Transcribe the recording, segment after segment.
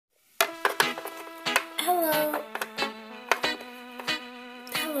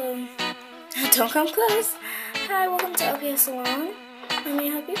Don't come close. Hi, welcome to LPS salon. How may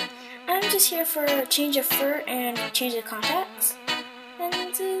I help you? I'm just here for a change of fur and change of contacts.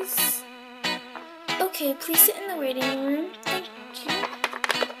 Lenses. Okay, please sit in the waiting room. Thank you.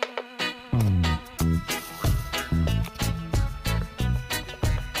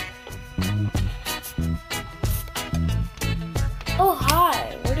 Oh,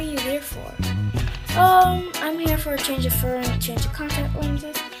 hi. What are you here for? I'm here for a change of fur and a change of contact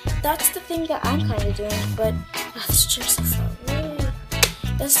lenses. That's the thing that I'm kind of doing, but this chair's so far away.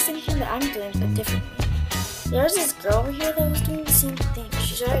 That's the thing that I'm doing, but differently. There's this girl over here that was doing the same thing.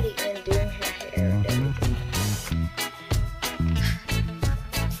 She's already in doing her hair and everything.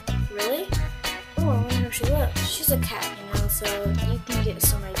 Really? Oh, I wonder how she looks. She's a cat, you know, so you can get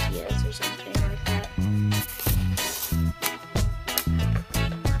some ideas or something like that.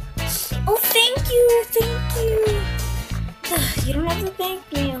 Oh, thank you, thank you. You don't have to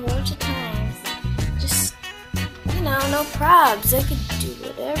thank me a bunch of times. Just, you know, no probs. I could do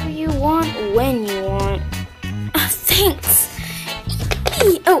whatever you want when you want. Thanks.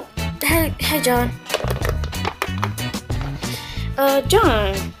 Oh, hi, John.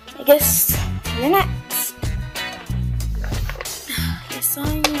 John, I guess you're next. Yes,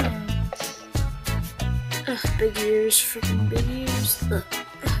 I am. Big ears, freaking big ears.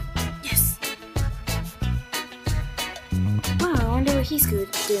 Yes. Wow, I wonder what he's good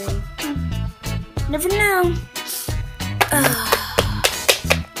at doing. Never know.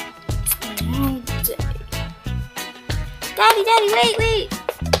 Long day. Daddy, wait.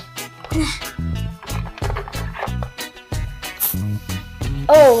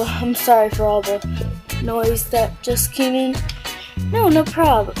 Oh, I'm sorry for all the noise that just came in. No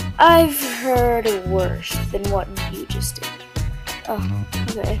problem. I've heard worse than what you just did. Oh,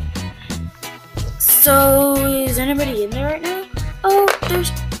 okay. So, is anybody in there right now? Oh,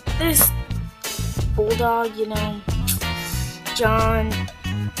 there's this bulldog, you know, John.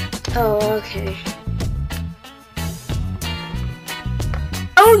 Oh, okay.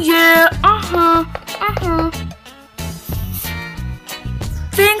 Oh yeah,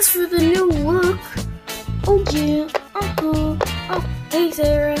 Thanks for the new look. Oh yeah, Oh, hey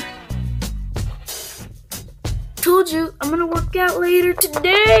Sarah. Told you, I'm gonna work out later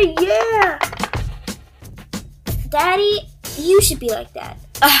today, yeah! Daddy, you should be like that.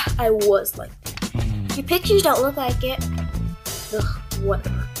 I was like that. Your pictures don't look like it. Ugh,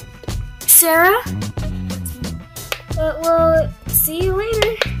 whatever. Sarah? Well, see you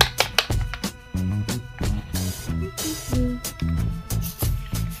later.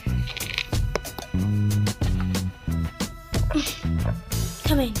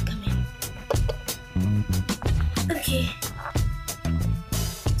 Come in. Okay.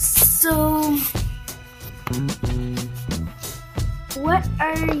 So, what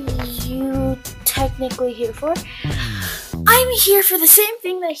are you technically here for? I'm here for the same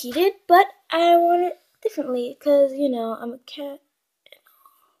thing that he did, but I want it differently, because, you know, I'm a cat.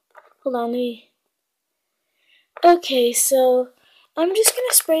 Hold on, Okay, so I'm just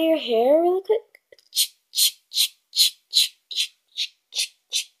gonna spray your hair really quick.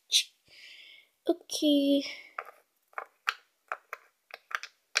 Okay.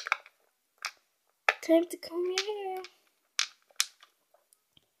 Time to comb your hair.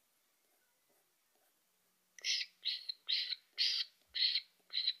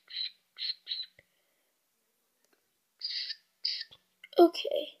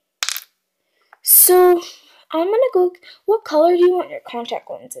 Okay. So, I'm gonna go. What color do you want your contact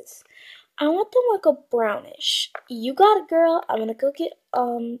lenses? I want them like a brownish. You got it, girl. I'm gonna go get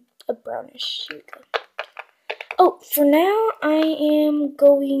a brownish. Here we go. Oh, for now, I am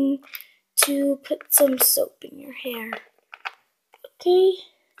going to put some soap in your hair. Okay.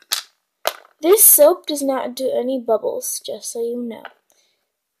 This soap does not do any bubbles, just so you know,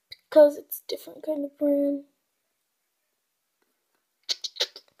 because it's a different kind of brand.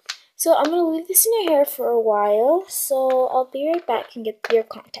 So I'm going to leave this in your hair for a while, so I'll be right back and get your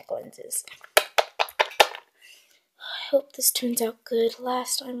contact lenses. I hope this turns out good.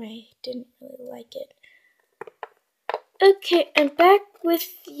 Last time I didn't really like it. Okay, I'm back with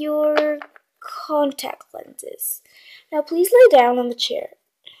your contact lenses. Now please lay down on the chair.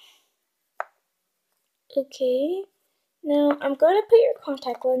 Okay. Now, I'm going to put your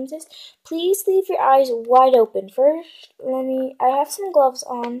contact lenses. Please leave your eyes wide open. First, I have some gloves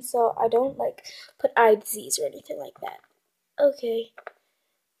on, so I don't, put eye disease or anything like that. Okay.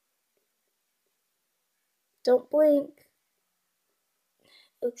 Don't blink.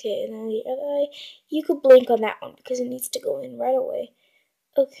 Okay, and then the other eye, you could blink on that one, because it needs to go in right away.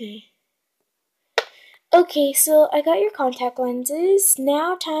 Okay. Okay, so I got your contact lenses.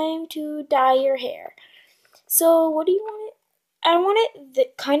 Now time to dye your hair. So what do you want it? I want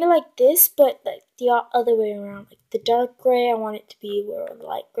it kind of like this, but like the other way around. Like the dark gray, I want it to be where the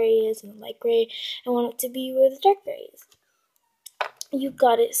light gray is, and the light gray, I want it to be where the dark gray is. You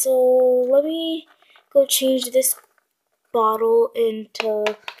got it. So let me go change this bottle into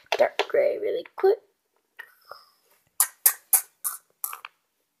dark gray really quick.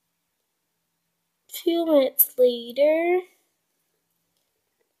 Few minutes later.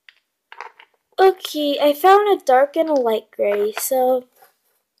 Okay, I found a dark and a light gray, so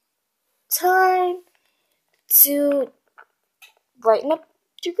time to lighten up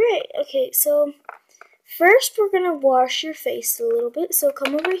your gray. Okay, so first we're gonna wash your face a little bit. So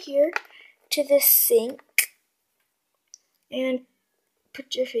come over here to the sink and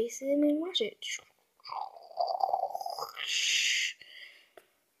put your face in and wash it.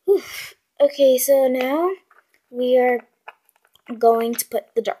 Oof. Okay, so now we are going to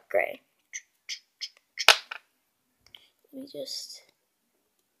put the dark gray. Let me just...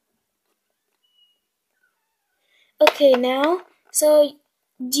 Okay, now, so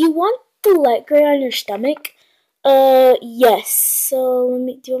do you want the light gray on your stomach? Yes. So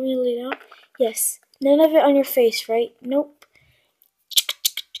do you want me to lay down? Yes. None of it on your face, right? Nope.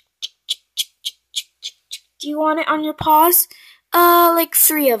 Do you want it on your paws? Like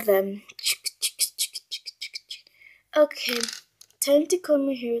 3 of them. Okay, time to comb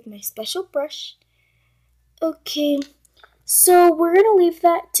your hair with my special brush. Okay, so we're gonna leave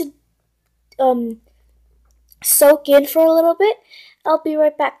that to soak in for a little bit. I'll be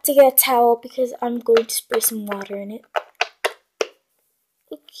right back to get a towel because I'm going to spray some water in it.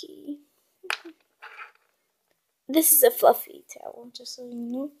 Okay. This is a fluffy towel, just so you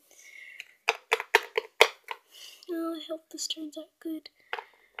know. Oh, I hope this turns out good.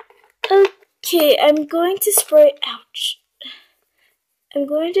 Okay, I'm going to spray, ouch. I'm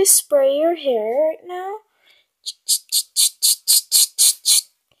going to spray your hair right now.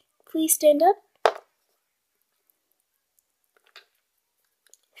 Please stand up.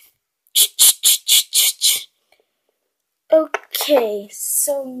 Okay,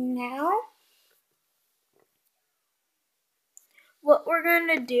 so now what we're going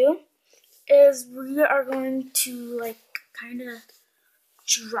to do is we are going to like kind of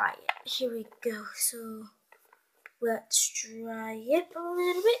dry it. Here we go. So let's dry it a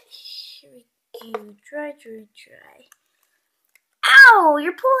little bit. Here we go. Dry, dry, dry. Ow!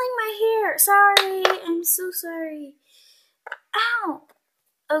 You're pulling my hair. Sorry. I'm so sorry. Ow!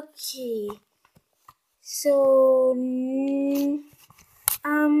 Okay. So,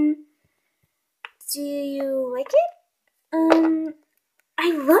 do you like it?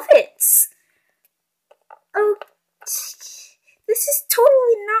 I love it. Oh, this is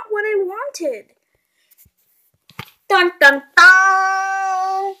totally not what I wanted. Dun dun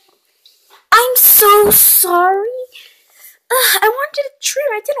dun! I'm so sorry. I wanted a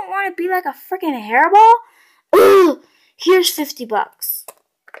trim. I didn't want to be like a freaking hairball. Ugh, here's $50.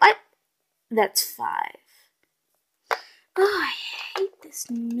 What? That's 5. Oh, I hate this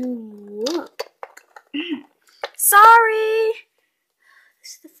new look. Sorry.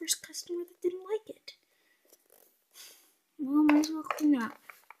 This is the first customer that didn't like it. Well, might as well clean up.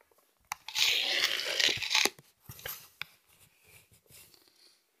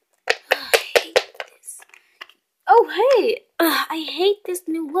 Oh, I hate this. Oh, hey. I hate this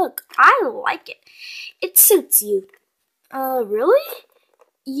new look. I like it. It suits you. Really?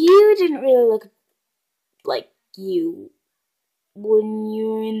 You didn't really look like you when you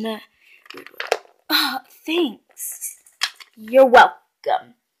were in that. Oh, thanks. You're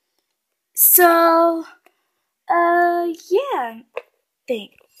welcome. So, yeah,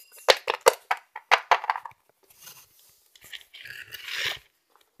 thanks.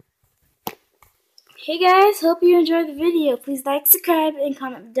 Hey guys, hope you enjoyed the video. Please like, subscribe, and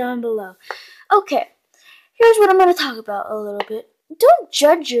comment down below. Okay, here's what I'm going to talk about a little bit. Don't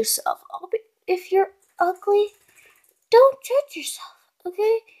judge yourself. If you're ugly, don't judge yourself,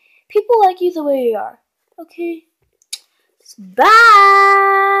 okay? People like you the way you are, okay? Bye!